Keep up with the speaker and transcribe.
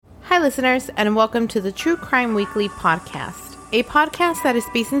listeners, and welcome to the True Crime Weekly podcast, a podcast that is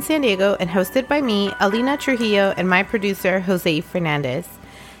based in San Diego and hosted by me, Alina Trujillo, and my producer, Jose Fernandez.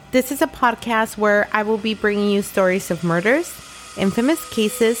 This is a podcast where I will be bringing you stories of murders, infamous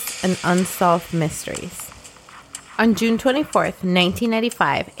cases, and unsolved mysteries. On June 24th,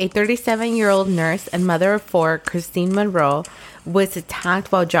 1995, a 37-year-old nurse and mother of four, Christine Monroe, was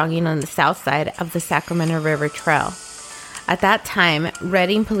attacked while jogging on the south side of the Sacramento River Trail. At that time,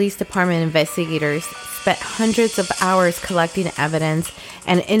 Redding Police Department investigators spent hundreds of hours collecting evidence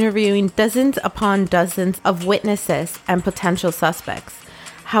and interviewing dozens upon dozens of witnesses and potential suspects.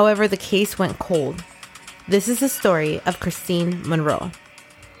 However, the case went cold. This is the story of Christine Monroe.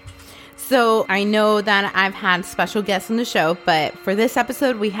 So I know that I've had special guests on the show, but for this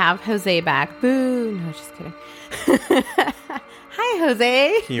episode, we have Jose back. Boo! No, just kidding. Hi,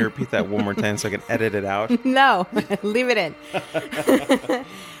 Jose. Can you repeat that one more time so I can edit it out? No, leave it in.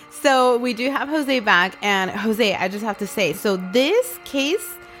 So we do have Jose back. And Jose, I just have to say, so this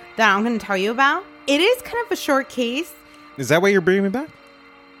case that I'm going to tell you about, it is kind of a short case. Is that why you're bringing me back?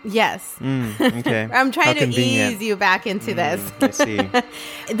 Yes. Okay. I'm trying to ease you back into this. I see.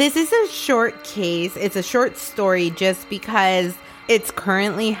 This is a short case. It's a short story just because it's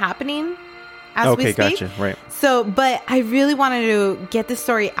currently happening as we speak. Okay, gotcha. Right. So, but I really wanted to get this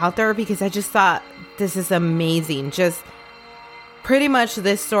story out there because I just thought this is amazing. Just pretty much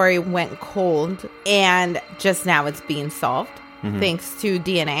this story went cold and just now it's being solved thanks to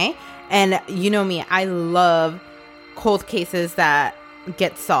DNA. And you know me, I love cold cases that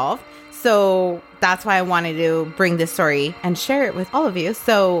get solved. So that's why I wanted to bring this story and share it with all of you.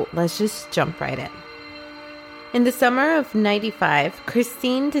 So let's just jump right in. In the summer of 95,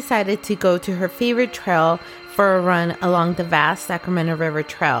 Christine decided to go to her favorite trail for a run along the vast Sacramento River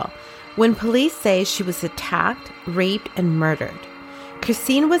Trail when police say she was attacked, raped, and murdered.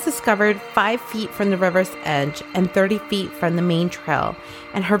 Christine was discovered 5 feet from the river's edge and 30 feet from the main trail,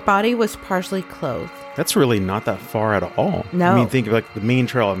 and her body was partially clothed. That's really not that far at all. No. I mean, think of like the main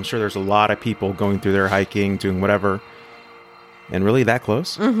trail. I'm sure there's a lot of people going through there, hiking, doing whatever. And really that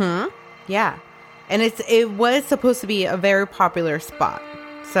close? Mm-hmm. Yeah. And it was supposed to be a very popular spot.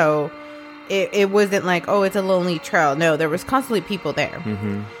 So it wasn't like, oh, it's a lonely trail. No, there was constantly people there.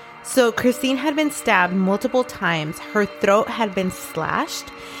 Mm-hmm. So Christine had been stabbed multiple times. Her throat had been slashed.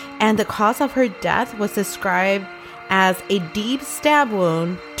 And the cause of her death was described as a deep stab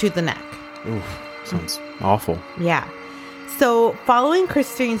wound to the neck. Oof. Sounds awful. Yeah. So, following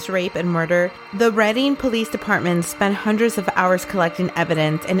Christine's rape and murder, the Redding Police Department spent hundreds of hours collecting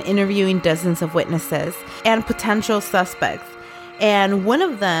evidence and interviewing dozens of witnesses and potential suspects. And one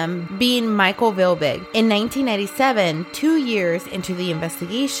of them being Michael Vilbig. In 1997, 2 years into the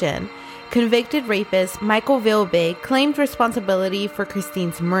investigation, convicted rapist Michael Vilbig claimed responsibility for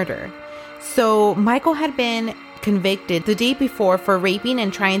Christine's murder. So, Michael had been convicted the day before for raping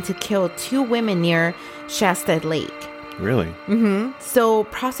and trying to kill 2 women near Shasta Lake. Really? Mm-hmm. So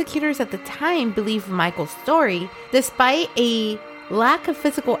prosecutors at the time believed Michael's story, despite a lack of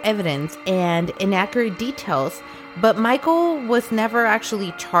physical evidence and inaccurate details, but Michael was never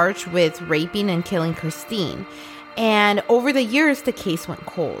actually charged with raping and killing Christine. And over the years, the case went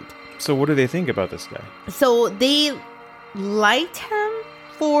cold. So what do they think about this guy? So they liked him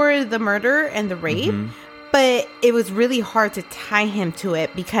for the murder and the rape, but it was really hard to tie him to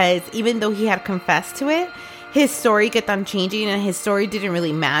it because even though he had confessed to it, his story kept on changing and his story didn't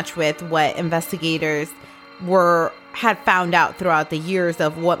really match with what investigators had found out throughout the years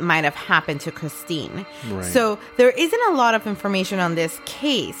of what might have happened to Christine. Right. So there isn't a lot of information on this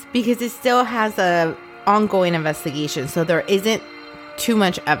case because it still has a ongoing investigation. So there isn't too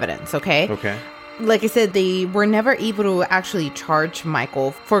much evidence, okay? Okay. Like I said, they were never able to actually charge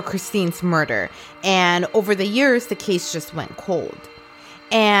Michael for Christine's murder. And over the years, the case just went cold.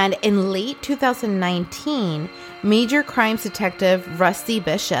 And in late 2019, Major Crimes Detective Rusty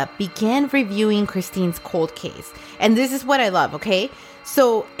Bishop began reviewing Christine's cold case. And this is what I love, okay?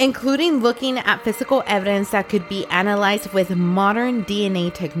 So, including looking at physical evidence that could be analyzed with modern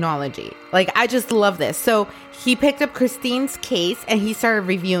DNA technology. Like, I just love this. So, he picked up Christine's case and he started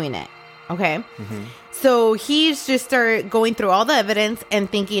reviewing it. Okay. So he's just started going through all the evidence and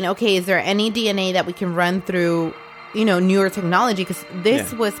thinking, okay, is there any DNA that we can run through, newer technology? Because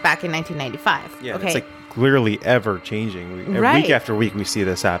this was back in 1995. Yeah, okay. It's like clearly ever changing. Right. Week after week, we see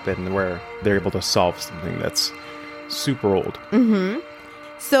this happen where they're able to solve something that's super old. Mm-hmm.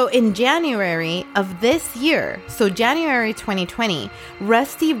 So in January of this year, so January 2020,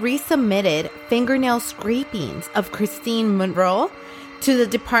 Rusty resubmitted fingernail scrapings of Christine Monroe to the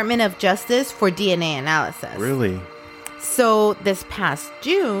Department of Justice for DNA analysis. Really? So this past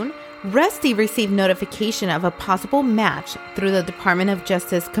June, Rusty received notification of a possible match through the Department of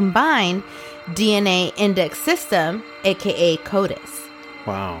Justice Combined DNA Index System, aka CODIS.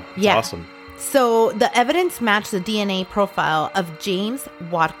 Wow. That's awesome. So the evidence matched the DNA profile of James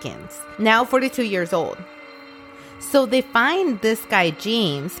Watkins, now 42 years old. So they find this guy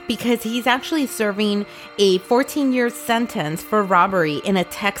James because he's actually serving a 14-year sentence for robbery in a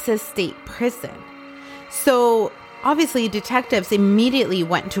Texas state prison. So obviously detectives immediately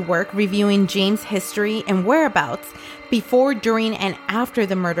went to work reviewing James' history and whereabouts before, during, and after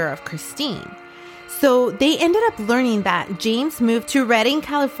the murder of Christine. So they ended up learning that James moved to Redding,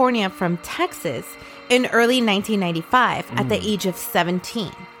 California from Texas in early 1995 at the age of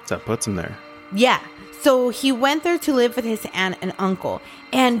 17. So that puts him there. Yeah. So he went there to live with his aunt and uncle.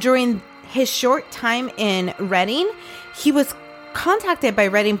 And during his short time in Redding, he was contacted by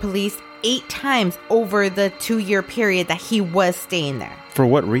Redding police 8 times over the 2-year period that he was staying there. For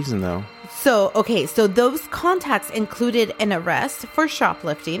what reason, though? So those contacts included an arrest for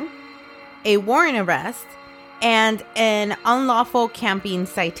shoplifting, a warrant arrest, and an unlawful camping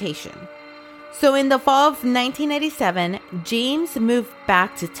citation. So in the fall of 1987, James moved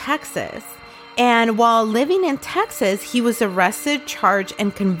back to Texas. And while living in Texas, he was arrested, charged,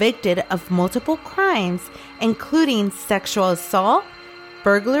 and convicted of multiple crimes, including sexual assault,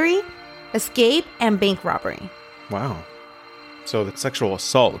 burglary, escape, and bank robbery. Wow. So the sexual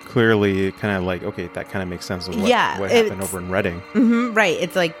assault clearly kind of like, okay, that kind of makes sense of what happened over in Redding. Mm-hmm, right.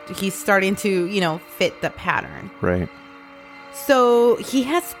 It's like he's starting to, fit the pattern. Right. So he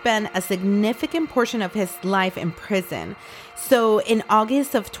has spent a significant portion of his life in prison. So in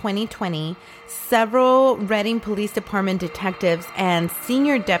August of 2020, several Redding Police Department detectives and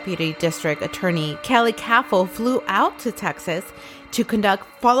Senior Deputy District Attorney Kelly Caffel flew out to Texas to conduct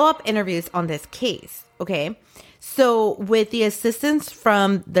follow-up interviews on this case. Okay. So with the assistance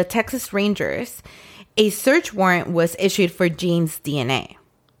from the Texas Rangers, a search warrant was issued for James' DNA.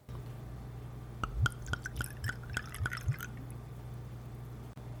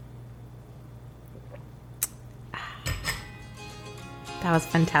 That was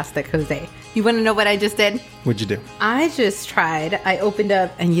fantastic, Jose. You want to know what I just did? What'd you do? I opened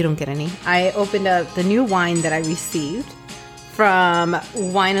up, and you don't get any. I opened up the new wine that I received from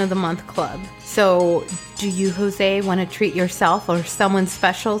Wine of the Month Club. So do you, Jose, want to treat yourself or someone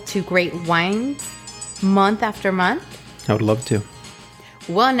special to great wines month after month? I would love to.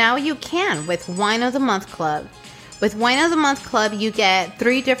 Well, now you can with Wine of the Month Club. With Wine of the Month Club, you get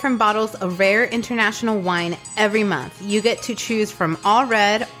 3 different bottles of rare international wine every month. You get to choose from all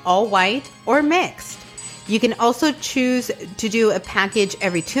red, all white, or mixed. You can also choose to do a package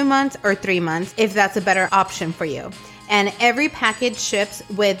every 2 months or 3 months if that's a better option for you. And every package ships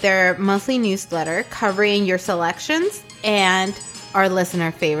with their monthly newsletter covering your selections and our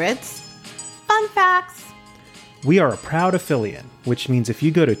listener favorites. Fun facts. We are a proud affiliate, which means if you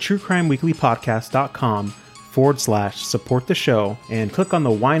go to truecrimeweeklypodcast.com/support the show and click on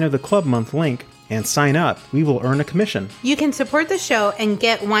the Wine of the Club month link and sign up, we will earn a commission. You can support the show and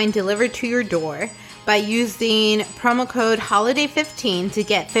get wine delivered to your door by using promo code HOLIDAY15 to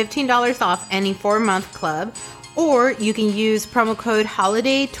get $15 off any 4-month club, or you can use promo code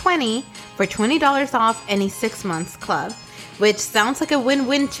HOLIDAY20 for $20 off any 6 months club, which sounds like a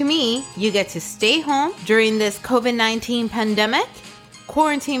win-win to me. You get to stay home during this COVID-19 pandemic,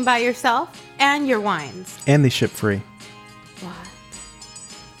 quarantine by yourself, and your wines. And they ship free. What?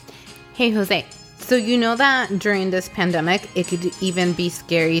 Hey, Jose. So you know that during this pandemic, it could even be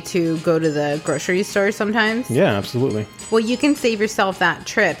scary to go to the grocery store sometimes? Yeah, absolutely. Well, you can save yourself that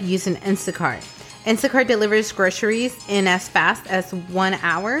trip using Instacart. Instacart delivers groceries in as fast as 1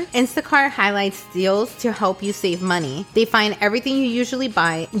 hour. Instacart highlights deals to help you save money. They find everything you usually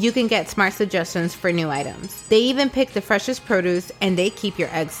buy. You can get smart suggestions for new items. They even pick the freshest produce, and they keep your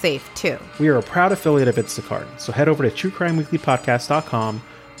eggs safe too. We are a proud affiliate of Instacart, so head over to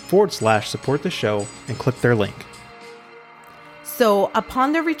truecrimeweeklypodcast.com/support the show and click their link. So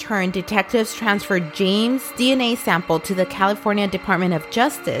upon their return, detectives transferred James' DNA sample to the California Department of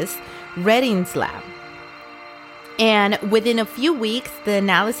Justice Redding's lab. And within a few weeks, the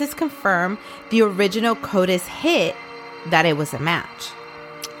analysis confirmed the original CODIS hit that it was a match.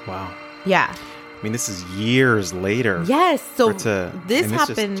 Wow. Yeah. I mean, this is years later. Yes. So this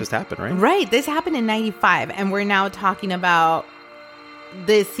happened. Just happened, right? Right. This happened in 95. And we're now talking about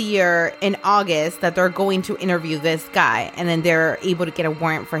this year in August that they're going to interview this guy. And then they're able to get a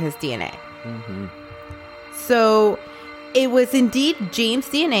warrant for his DNA. Mm-hmm. So it was indeed James'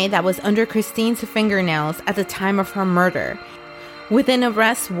 DNA that was under Christine's fingernails at the time of her murder. With an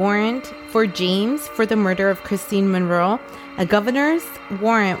arrest warrant For James, for the murder of Christine Monroe, a governor's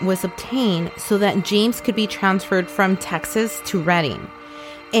warrant was obtained so that James could be transferred from Texas to Redding.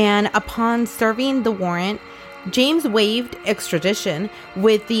 And upon serving the warrant, James waived extradition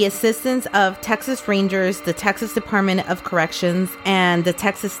with the assistance of Texas Rangers, the Texas Department of Corrections, and the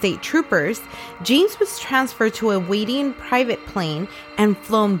Texas State Troopers. James was transferred to a waiting private plane and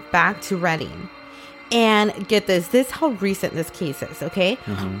flown back to Redding. And get this is how recent this case is, okay?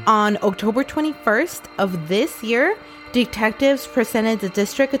 On October 21st of this year, detectives presented the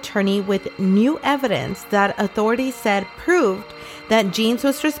district attorney with new evidence that authorities said proved that James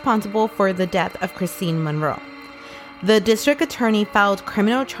was responsible for the death of Christine Monroe. The district attorney filed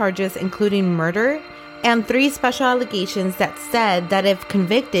criminal charges including murder and 3 special allegations that said that if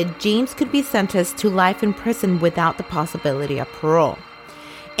convicted, James could be sentenced to life in prison without the possibility of parole.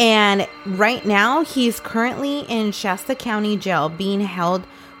 And right now, he's currently in Shasta County Jail being held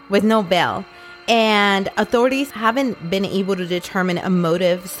with no bail. And authorities haven't been able to determine a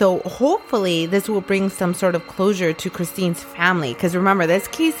motive. So hopefully this will bring some sort of closure to Christine's family. Because remember, this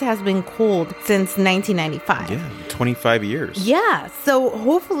case has been cold since 1995. Yeah, 25 years. Yeah. So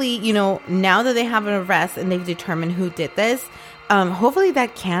hopefully, now that they have an arrest and they've determined who did this, hopefully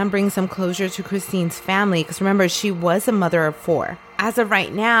that can bring some closure to Christine's family. Because remember, she was a mother of 4. As of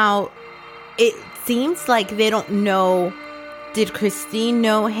right now, it seems like they don't know, did Christine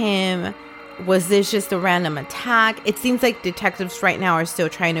know him? Was this just a random attack? It seems like detectives right now are still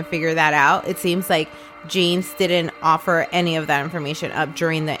trying to figure that out. It seems like James didn't offer any of that information up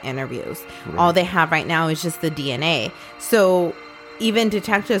during the interviews. Right. All they have right now is just the DNA. So even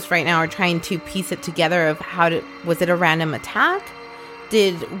detectives right now are trying to piece it together of was it a random attack?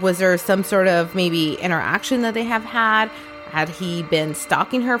 Was there some sort of maybe interaction that they have had? Had he been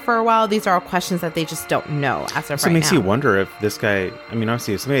stalking her for a while? These are all questions that they just don't know as of right now. So it makes you wonder if this guy,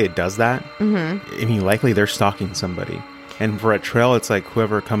 obviously if somebody does that, likely they're stalking somebody. And for a trail, it's like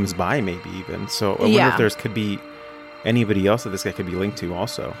whoever comes by maybe even. So I wonder if could be anybody else that this guy could be linked to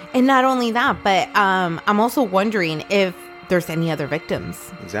also. And not only that, but I'm also wondering if there's any other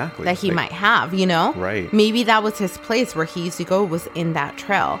victims that he might have, Right. Maybe that was his place where he used to go, was in that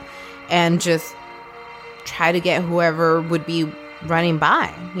trail, and just try to get whoever would be running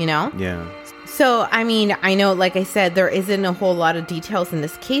by, Yeah. So, I know, like I said, there isn't a whole lot of details in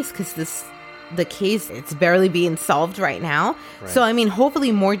this case because the case, it's barely being solved right now. Right. So,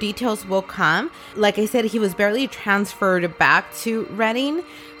 hopefully more details will come. Like I said, he was barely transferred back to Redding.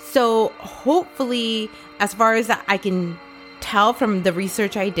 So, hopefully, as far as I can tell from the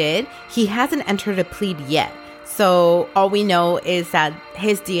research I did, he hasn't entered a plea yet. So all we know is that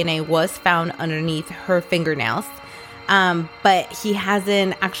his DNA was found underneath her fingernails, but he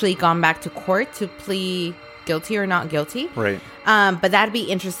hasn't actually gone back to court to plead guilty or not guilty. Right. But that'd be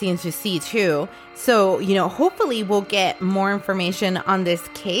interesting to see too. So, hopefully we'll get more information on this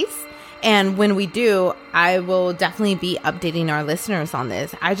case. And when we do, I will definitely be updating our listeners on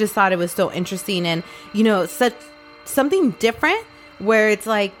this. I just thought it was so interesting and, such something different where it's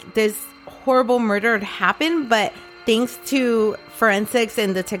like this horrible murder had happened, but thanks to forensics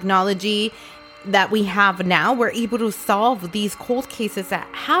and the technology that we have now, we're able to solve these cold cases that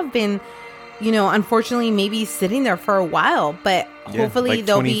have been, unfortunately maybe sitting there for a while, but hopefully like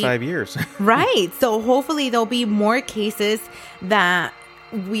there'll 25 be years. Right. So hopefully there'll be more cases that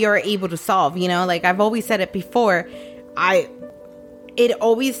we are able to solve. Like I've always said it before, it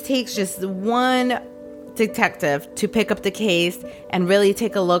always takes just one detective to pick up the case and really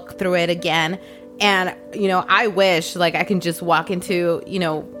take a look through it again. And, I wish like I can just walk into,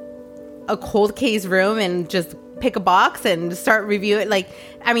 a cold case room and just pick a box and start reviewing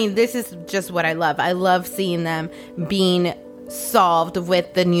it. This is just what I love. I love seeing them being solved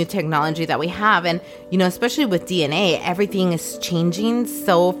with the new technology that we have. And, especially with DNA, everything is changing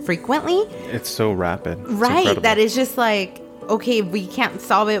so frequently. It's so rapid. Right. That is just like, okay, we can't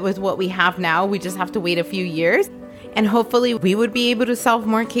solve it with what we have now. We just have to wait a few years. And hopefully we would be able to solve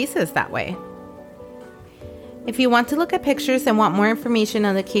more cases that way. If you want to look at pictures and want more information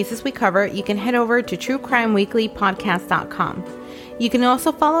on the cases we cover, you can head over to truecrimeweeklypodcast.com. You can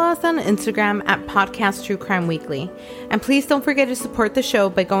also follow us on Instagram at Podcast True Crime Weekly. And please don't forget to support the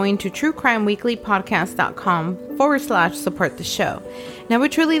show by going to truecrimeweeklypodcast.com/support the show. Now, we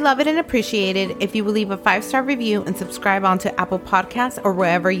truly love it and appreciate it if you will leave a 5-star review and subscribe onto Apple Podcasts or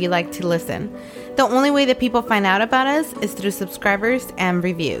wherever you like to listen. The only way that people find out about us is through subscribers and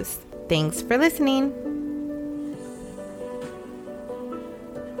reviews. Thanks for listening.